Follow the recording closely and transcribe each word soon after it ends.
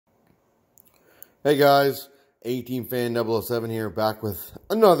Hey guys, 18 Fan 007 here, back with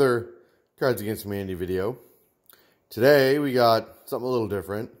another Cards Against Humanity video. Today we got something a little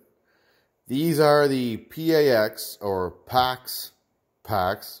different. These are the PAX or PAX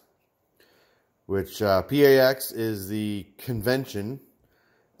which PAX is the convention,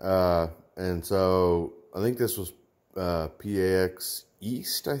 and so I think this was PAX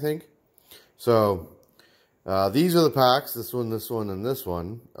East, I think. So these are the packs, this one, and this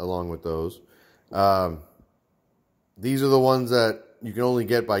one, along with those. These are the ones that you can only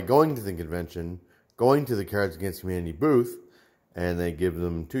get by going to the convention, going to the Cards Against Humanity booth, and they give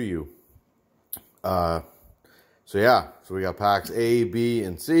them to you. So we got packs A, B,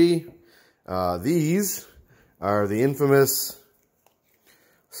 and C. These are the infamous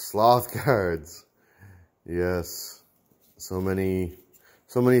sloth cards. Yes, so many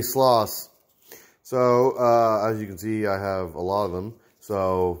sloths. So as you can see, I have a lot of them.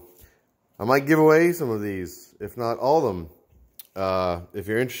 So I might give away some of these, if not all of them. If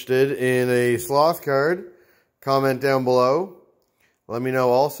you're interested in a sloth card, comment down below. Let me know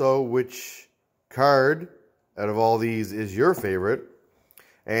also which card out of all these is your favorite.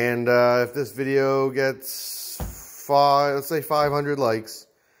 And if this video gets let's say 500 likes,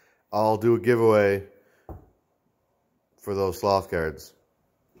 I'll do a giveaway for those sloth cards.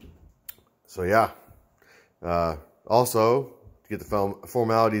 So yeah. Also, to get the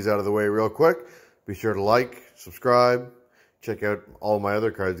formalities out of the way real quick, be sure to like, subscribe, check out all my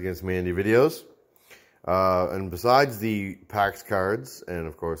other Cards Against Humanity videos. And besides the PAX cards, and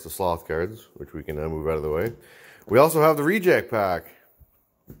of course the sloth cards, which we can move out of the way, we also have the reject pack.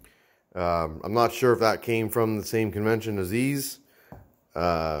 I'm not sure if that came from the same convention as these.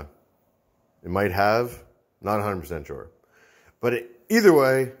 It might have, not 100% sure. But either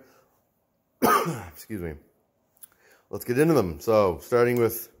way, excuse me. Let's get into them. So, starting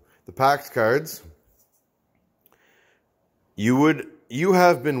with the PAX cards. You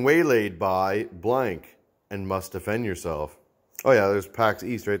have been waylaid by blank and must defend yourself. Oh yeah, there's PAX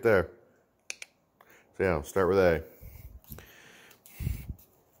East right there. So yeah, I'll start with A.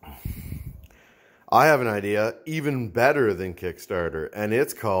 I have an idea even better than Kickstarter, and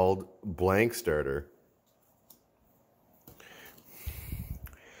it's called Blank Starter.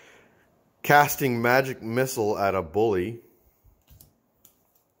 Casting magic missile at a bully.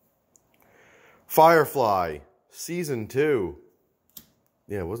 Firefly, Season 2.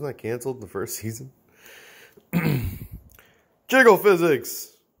 Yeah, wasn't that canceled in the first season? Jiggle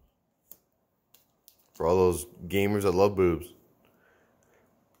Physics. For all those gamers that love boobs.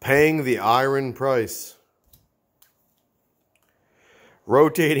 Paying the Iron Price.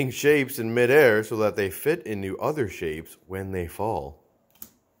 Rotating shapes in midair so that they fit into other shapes when they fall.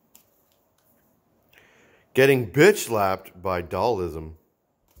 Getting bitch slapped by dollism.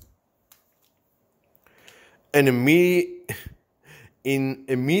 An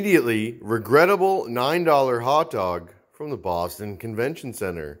immediately regrettable $9 hot dog from the Boston Convention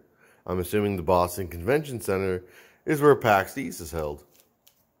Center. I'm assuming the Boston Convention Center is where PAX East is held.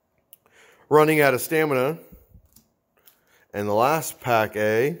 Running out of stamina. And the last pack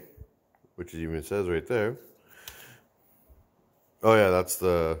A, which it even says right there. Oh yeah, that's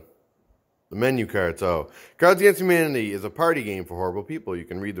the menu card. So, Cards Against Humanity is a party game for horrible people. You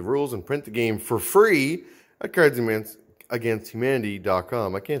can read the rules and print the game for free at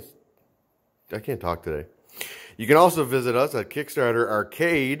cardsagainsthumanity.com. I can't talk today. You can also visit us at Kickstarter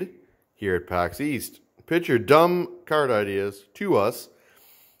Arcade here at PAX East. Pitch your dumb card ideas to us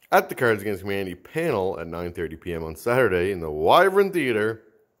at the Cards Against Humanity panel at 9:30 p.m. on Saturday in the Wyvern Theater,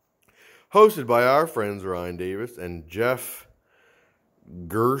 hosted by our friends Ryan Davis and Jeff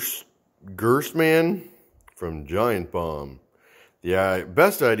Gerstmann from Giant Bomb. The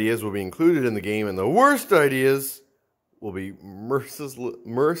best ideas will be included in the game, and the worst ideas will be mercilessly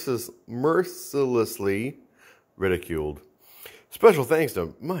ridiculed. Special thanks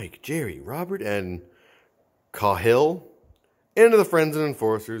to Mike, Jerry, Robert, and Cahill, and to the friends and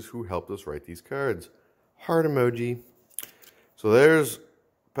enforcers who helped us write these cards. Heart emoji. So there's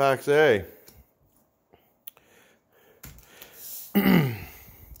PAX A.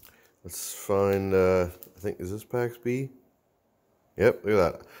 Let's find, I think, is this PAX B? Yep, look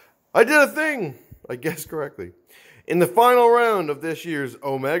at that. I did a thing! I guessed correctly. In the final round of this year's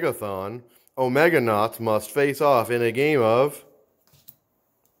Omegathon, Omeganauts must face off in a game of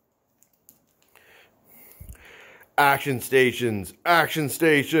Action Stations, Action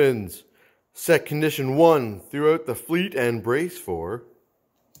Stations. Set condition 1 throughout the fleet and brace for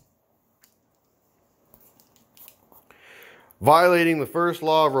violating the first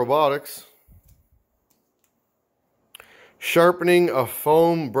law of robotics. Sharpening a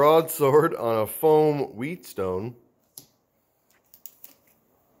foam broadsword on a foam wheatstone.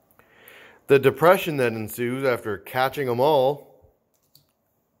 The depression that ensues after catching them all.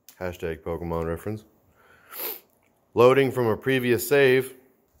 Hashtag Pokemon reference. Loading from a previous save.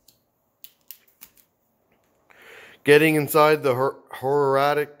 Getting inside the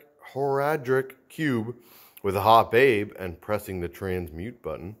Horadric cube with a hot babe and pressing the transmute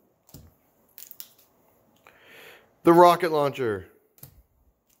button. The rocket launcher.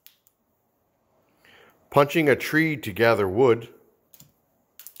 Punching a tree to gather wood.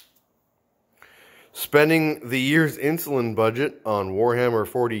 Spending the year's insulin budget on Warhammer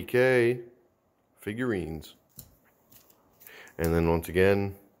 40k figurines. And then once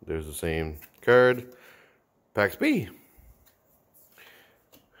again, there's the same card. PAX B.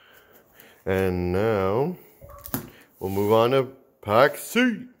 And now, we'll move on to PAX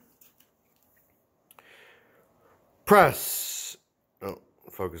C. Press. Oh,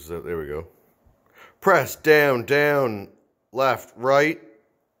 focus it. There we go. Press down, down, left, right.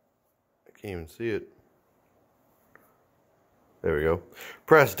 I can't even see it. There we go.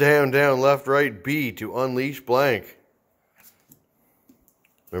 Press down, down, left, right, B to unleash blank.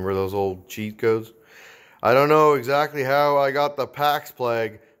 Remember those old cheat codes? I don't know exactly how I got the PAX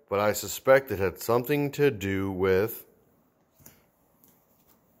plague, but I suspect it had something to do with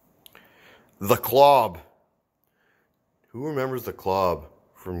the Clob. Who remembers the Clob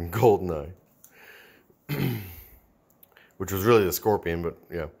from GoldenEye? Which was really the Scorpion, but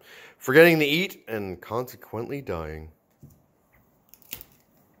yeah. Forgetting to eat and consequently dying.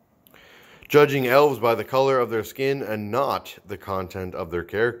 Judging elves by the color of their skin and not the content of their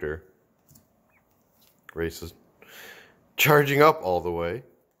character. Racist. Charging up all the way.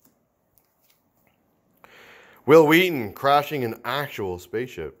 Will Wheaton crashing an actual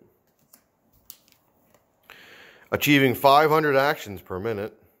spaceship. Achieving 500 actions per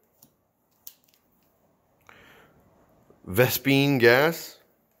minute. Vespine gas.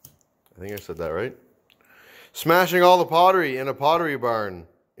 I think I said that right. Smashing all the pottery in a pottery barn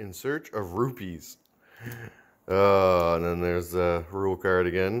in search of rupees. And then there's the rule card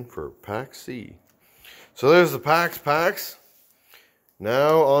again for PAX C. So there's the PAX.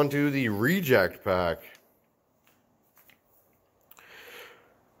 Now on to the reject pack.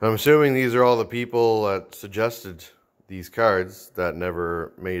 I'm assuming these are all the people that suggested these cards that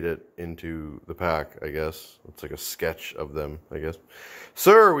never made it into the pack, I guess. It's like a sketch of them, I guess.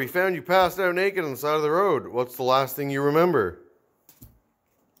 Sir, we found you passed out naked on the side of the road. What's the last thing you remember?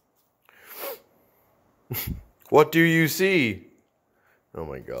 What do you see? Oh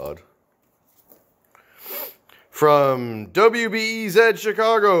my God. From WBEZ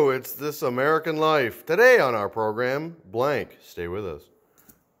Chicago, it's This American Life. Today on our program, blank. Stay with us.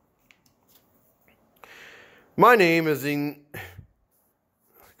 My name is God,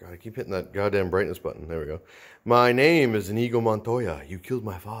 I keep hitting that goddamn brightness button. There we go. My name is Inigo Montoya. You killed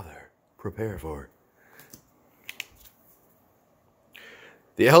my father. Prepare for it.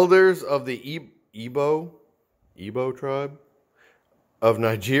 The elders of the Igbo tribe of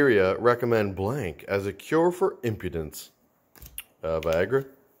Nigeria recommend blank as a cure for impotence. Viagra.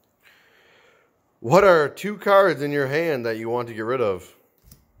 What are 2 cards in your hand that you want to get rid of?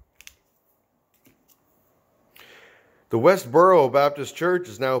 The Westboro Baptist Church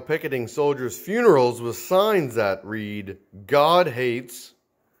is now picketing soldiers' funerals with signs that read, God hates.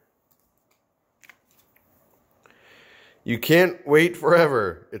 You can't wait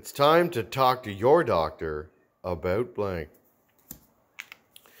forever. It's time to talk to your doctor about blank.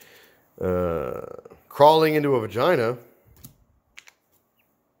 Crawling into a vagina.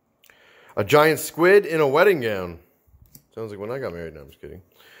 A giant squid in a wedding gown. Sounds like when I got married. No, I'm just kidding.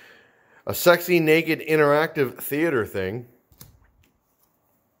 A sexy, naked, interactive theater thing.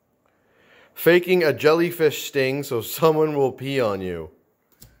 Faking a jellyfish sting so someone will pee on you.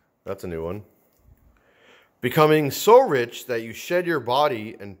 That's a new one. Becoming so rich that you shed your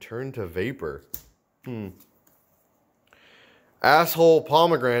body and turn to vapor. Asshole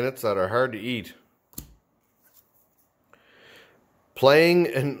pomegranates that are hard to eat. Playing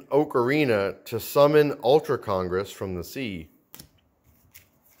an ocarina to summon Ultra Congress from the sea.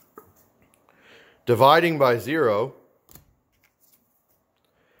 Dividing by zero.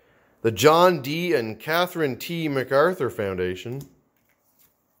 The John D. and Catherine T. MacArthur Foundation.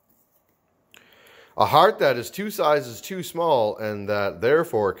 A heart that is 2 sizes too small and that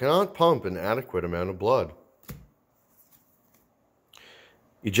therefore cannot pump an adequate amount of blood.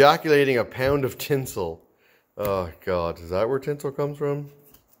 Ejaculating a pound of tinsel. Oh God, is that where tinsel comes from?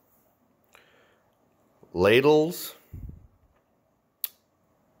 Ladles.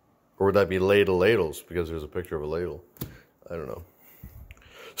 Or would that be ladles? Because there's a picture of a ladle. I don't know.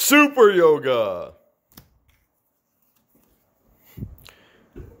 Super Yoga.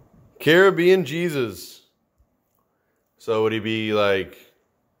 Caribbean Jesus. So would he be like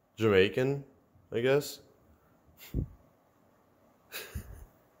Jamaican, I guess?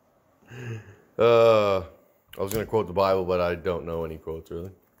 I was going to quote the Bible, but I don't know any quotes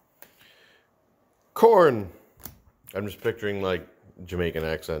really. Corn. I'm just picturing like Jamaican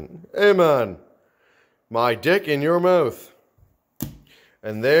accent. Hey man, my dick in your mouth.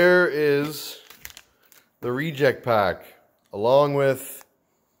 And there is the reject pack, along with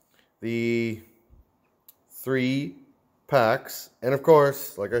the 3 packs. And of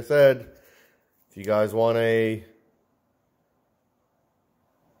course, like I said, if you guys want a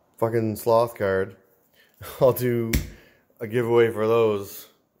fucking sloth card, I'll do a giveaway for those.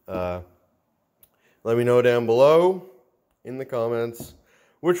 Let me know down below in the comments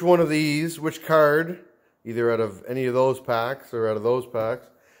which one of these, which card, either out of any of those packs or out of those packs,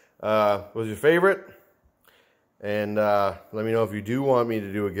 was your favorite. And let me know if you do want me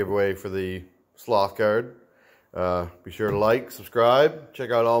to do a giveaway for the sloth card. Be sure to like, subscribe,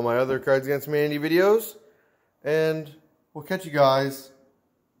 check out all my other Cards Against Humanity videos, and we'll catch you guys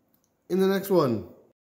in the next one.